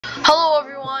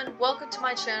everyone, welcome to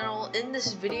my channel. In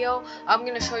this video, I'm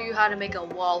going to show you how to make a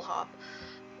wall hop.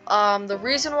 The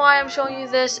reason why I'm showing you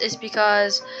this is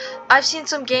because I've seen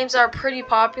some games that are pretty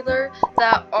popular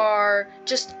that are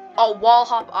just a wall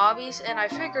hop obbies, and I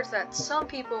figured that some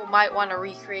people might want to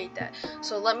recreate that.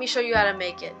 So let me show you how to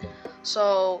make it.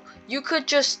 So you could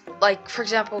just, like, for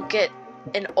example, get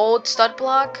an old stud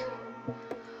block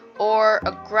or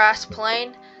a grass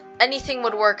plane. Anything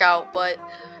would work out, but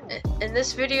in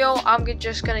this video I'm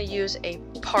just gonna use a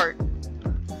part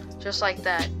just like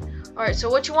that. Alright, so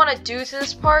what you want to do to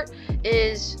this part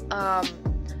is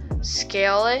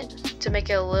scale it to make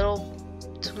it a little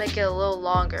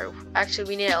longer. Actually,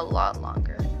 we need it a lot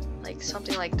longer, like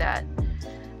something like that.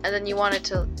 And then you want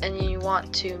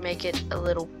to make it a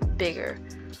little bigger.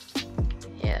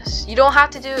 Yes, you don't have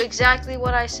to do exactly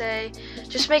what I say,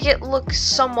 just make it look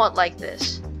somewhat like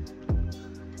this.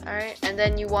 Alright, and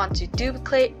then you want to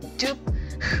duplicate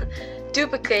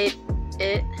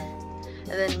it, and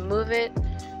then move it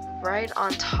right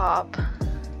on top.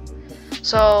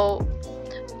 So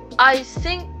I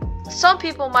think some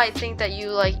people might think that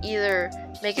you either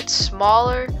make it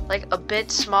smaller, like a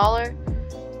bit smaller.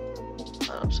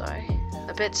 Oh, I'm sorry,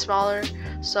 a bit smaller,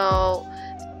 so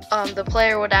the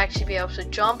player would actually be able to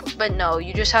jump. But no,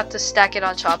 you just have to stack it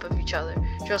on top of each other,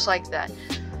 just like that.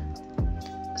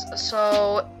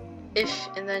 So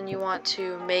and then you want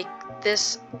to make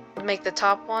the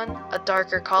top one a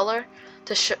darker color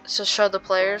to show the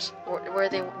players where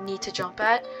they need to jump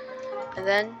at. And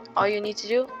then all you need to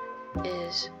do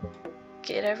is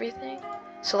get everything,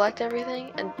 select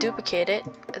everything, and duplicate it,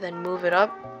 and then move it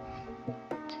up,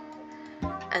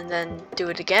 and then do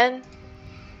it again,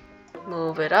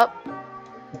 move it up,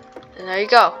 and there you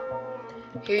go.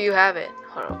 Here you have it.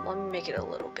 Hold on, let me make it a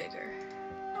little bigger.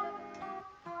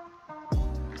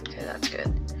 Okay, that's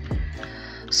good.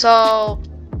 So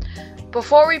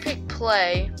before we pick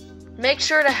play, make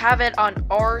sure to have it on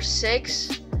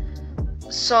R6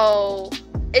 so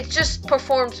it just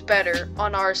performs better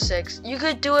on R6. You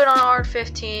could do it on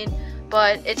R15,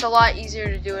 but it's a lot easier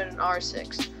to do it in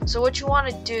R6. So what you want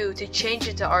to do to change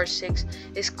it to R6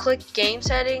 is click game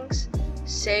settings,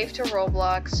 save to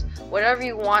Roblox, whatever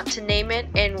you want to name it,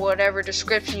 and whatever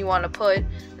description you want to put,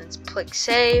 then click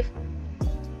save.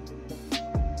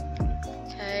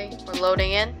 Okay, we're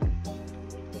loading in.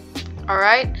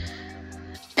 Alright,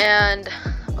 and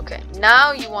okay,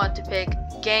 now you want to pick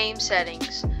game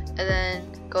settings, and then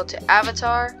go to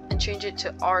avatar and change it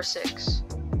to R6.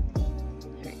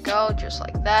 There you go, just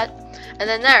like that. And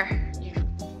then there,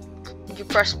 you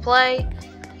press play,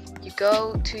 you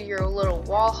go to your little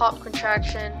wall hop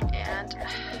contraction, and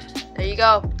there you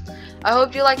go. I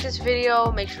hope you liked this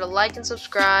video. Make sure to like and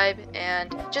subscribe,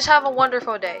 and just have a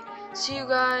wonderful day. See you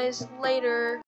guys later.